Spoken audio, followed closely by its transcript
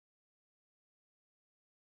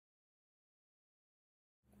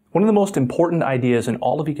One of the most important ideas in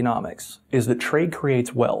all of economics is that trade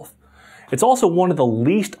creates wealth. It's also one of the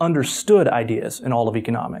least understood ideas in all of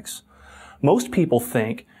economics. Most people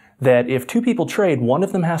think that if two people trade, one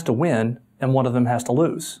of them has to win and one of them has to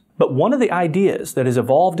lose. But one of the ideas that has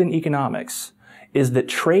evolved in economics is that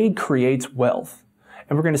trade creates wealth.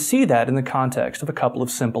 And we're going to see that in the context of a couple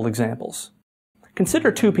of simple examples.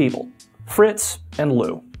 Consider two people, Fritz and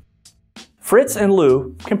Lou. Fritz and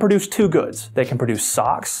Lou can produce two goods. They can produce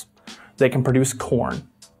socks, they can produce corn.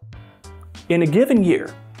 In a given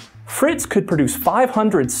year, Fritz could produce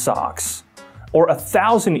 500 socks or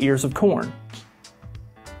 1,000 ears of corn.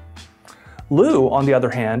 Lou, on the other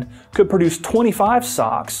hand, could produce 25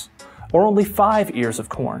 socks or only 5 ears of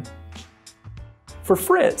corn. For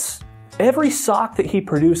Fritz, every sock that he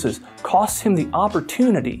produces costs him the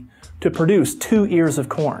opportunity to produce 2 ears of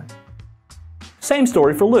corn. Same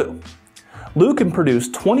story for Lou. Lou can produce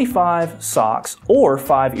 25 socks or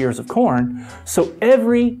 5 ears of corn, so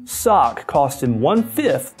every sock costs him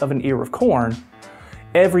 1/5 of an ear of corn.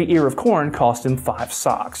 Every ear of corn costs him 5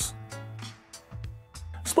 socks.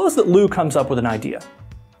 Suppose that Lou comes up with an idea.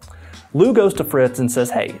 Lou goes to Fritz and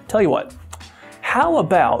says, "Hey, tell you what, how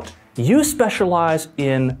about you specialize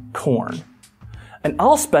in corn, and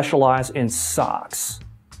I'll specialize in socks,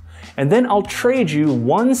 and then I'll trade you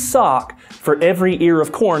 1 sock for every ear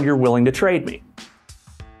of corn you're willing to trade me."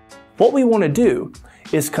 What we want to do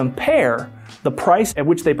is compare the price at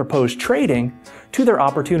which they propose trading to their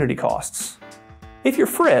opportunity costs. If you're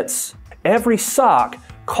Fritz, every sock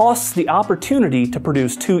costs the opportunity to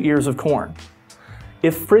produce 2 ears of corn.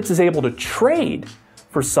 If Fritz is able to trade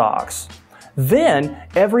for socks, then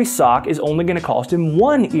every sock is only going to cost him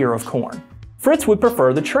 1 ear of corn. Fritz would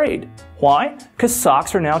prefer the trade. Why? Because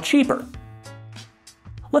socks are now cheaper.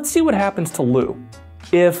 Let's see what happens to Lou.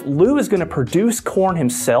 If Lou is going to produce corn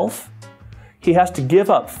himself, he has to give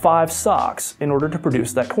up 5 socks in order to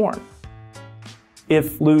produce that corn.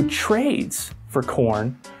 If Lou trades for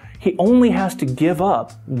corn, he only has to give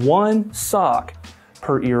up 1 sock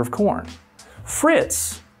per ear of corn.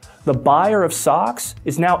 Fritz, the buyer of socks,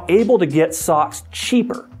 is now able to get socks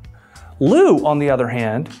cheaper. Lou, on the other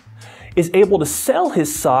hand, is able to sell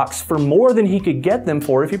his socks for more than he could get them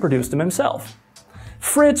for if he produced them himself.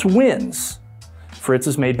 Fritz wins. Fritz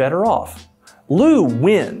is made better off. Lou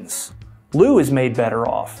wins. Lou is made better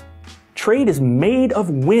off. Trade is made of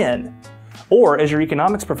win. Or, as your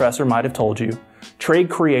economics professor might have told you, trade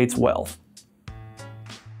creates wealth.